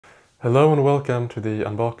Hello and welcome to the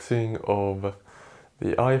unboxing of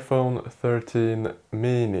the iPhone 13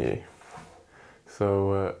 mini.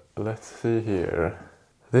 So let's see here.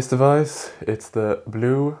 This device, it's the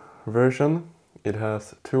blue version. It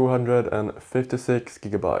has 256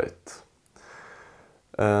 gigabytes.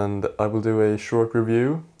 And I will do a short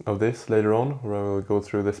review of this later on, where I will go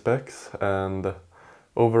through the specs and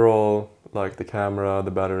overall, like the camera, the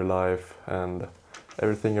battery life and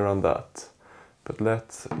everything around that. But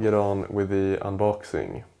let's get on with the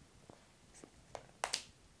unboxing.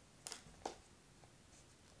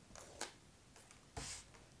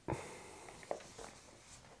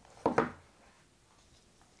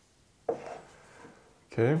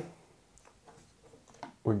 Okay,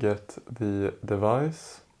 we get the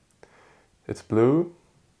device. It's blue,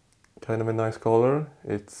 kind of a nice color.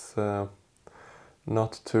 It's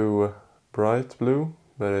not too bright blue,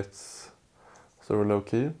 but it's sort of low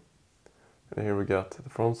key. And here we got the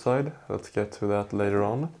front side. Let's get to that later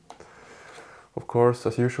on. Of course,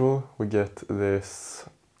 as usual, we get this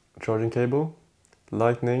charging cable,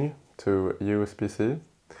 Lightning to USB-C.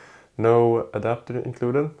 No adapter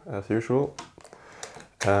included, as usual.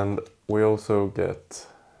 And we also get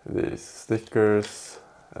these stickers,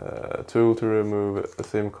 tool to remove a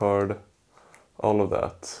SIM card, all of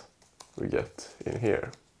that we get in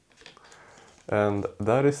here. And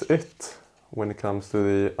that is it when it comes to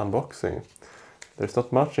the unboxing. There's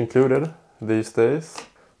not much included these days,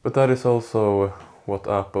 but that is also what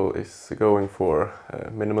Apple is going for.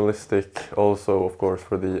 Minimalistic, also of course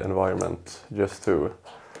for the environment, just to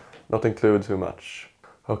not include too much.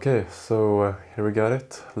 Okay, so here we got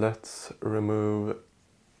it. Let's remove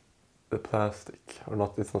the plastic, or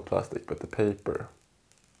not, it's not plastic, but the paper.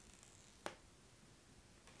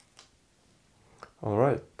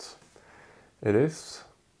 Alright, it is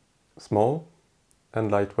small and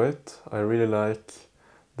lightweight. I really like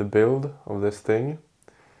the build of this thing.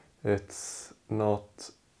 It's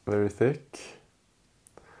not very thick.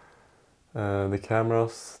 The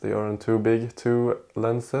cameras, they aren't too big, 2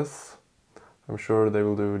 lenses. I'm sure they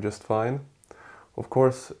will do just fine. Of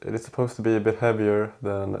course, it is supposed to be a bit heavier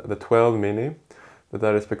than the 12 mini, but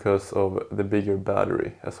that is because of the bigger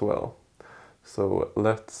battery as well. So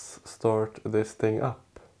let's start this thing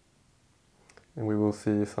up, and we will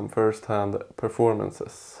see some first-hand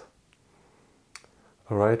performances.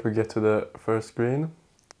 Alright, we get to the first screen.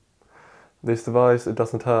 This device, it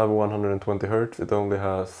doesn't have 120 Hz, it only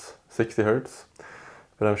has 60 Hz,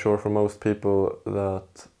 but I'm sure for most people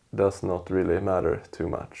that does not really matter too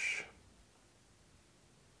much.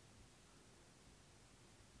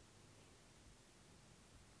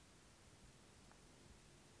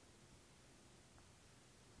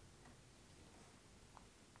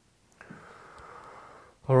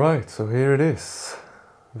 Alright, so here it is.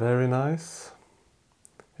 Very nice.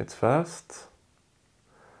 It's fast.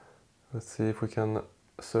 Let's see if we can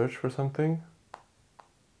search for something.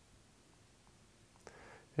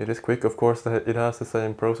 It is quick, of course. It has the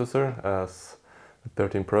same processor as the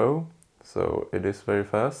 13 Pro, so it is very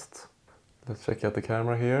fast. Let's check out the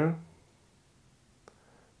camera here.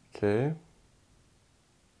 Okay.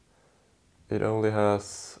 It only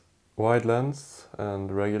has wide lens and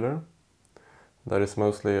regular. That is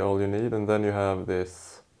mostly all you need, and then you have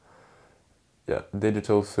this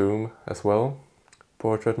digital zoom as well.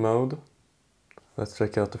 Portrait mode. Let's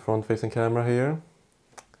check out the front-facing camera here.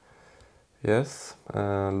 Yes,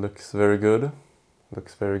 looks very good.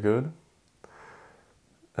 Looks very good.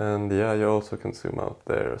 And yeah, you also can zoom out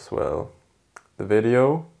there as well. The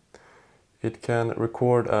video, it can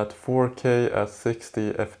record at 4K at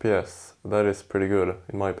 60 FPS. That is pretty good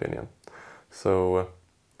in my opinion. So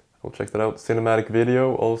I'll check that out. Cinematic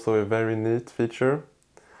video, also a very neat feature.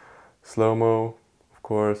 Slow-mo, of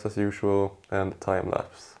course, as usual, and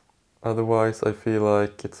time-lapse. Otherwise, I feel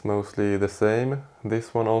like it's mostly the same.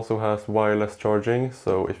 This one also has wireless charging,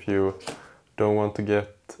 so if you don't want to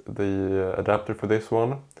get the adapter for this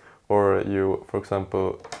one, or you, for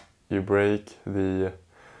example, you break the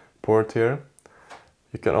port here,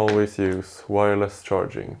 you can always use wireless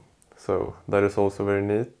charging. So that is also very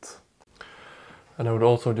neat. And I would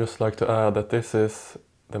also just like to add that this is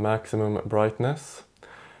the maximum brightness.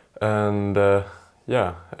 And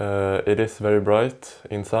it is very bright.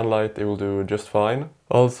 In sunlight it will do just fine.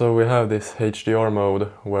 Also we have this HDR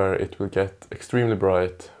mode where it will get extremely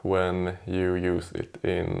bright when you use it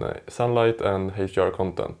in sunlight and HDR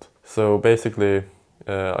content. So basically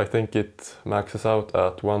I think it maxes out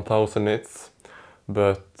at 1000 nits,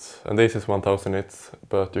 and this is 1000 nits,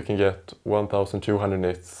 but you can get 1200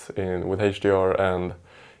 nits with HDR and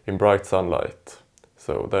in bright sunlight.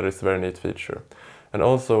 So that is a very neat feature. And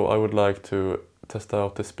also I would like to test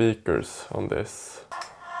out the speakers on this.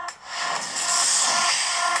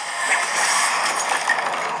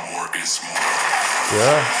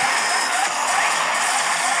 Yeah.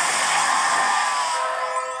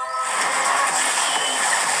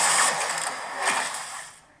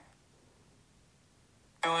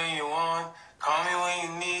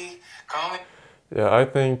 Yeah, I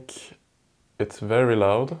think it's very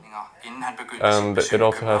loud, and it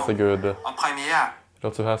also has a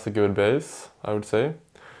good bass, I would say.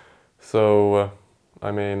 So,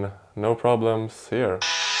 I mean, no problems here.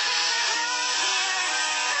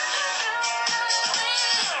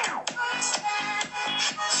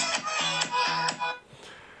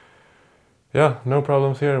 Yeah, no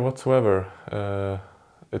problems here whatsoever.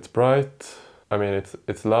 It's bright. I mean,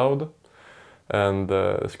 it's loud, and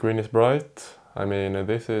the screen is bright. I mean,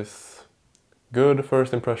 this is good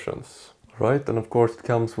first impressions. Right, and of course it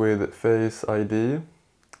comes with Face ID.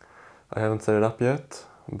 I haven't set it up yet,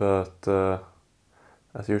 but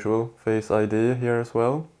as usual, Face ID here as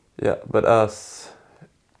well. Yeah, but as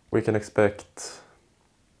we can expect,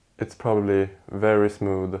 it's probably very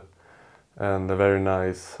smooth and very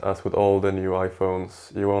nice. As with all the new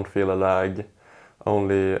iPhones, you won't feel a lag.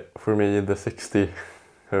 Only for me the 60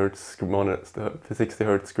 hertz 60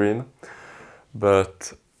 hertz screen,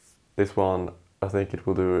 but this one I think it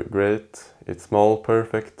will do great. It's small,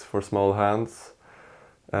 perfect for small hands,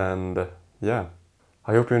 and yeah,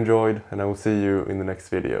 I hope you enjoyed, and I will see you in the next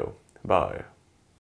video. Bye.